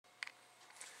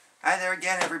Hi there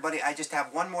again, everybody. I just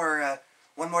have one more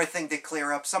thing to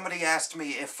clear up. Somebody asked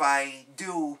me if I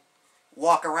do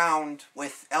walk around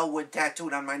with Elwood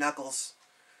tattooed on my knuckles.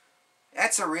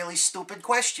 That's a really stupid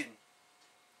question.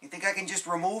 You think I can just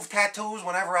remove tattoos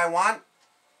whenever I want?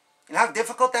 You know how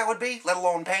difficult that would be, let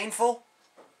alone painful?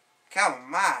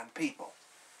 Come on, people.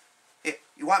 Here,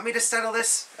 you want me to settle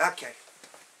this? Okay.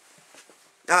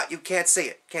 No, you can't see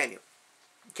it, can you?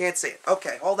 You can't see it.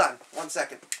 Okay, hold on. 1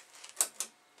 second.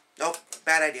 Nope,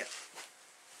 bad idea.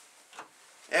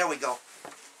 There we go.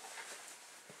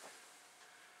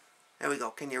 There we go.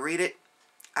 Can you read it?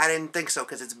 I didn't think so,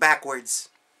 because it's backwards.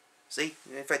 See?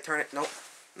 If I turn it... Nope.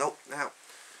 Nope. Now.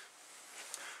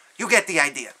 You get the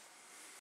idea.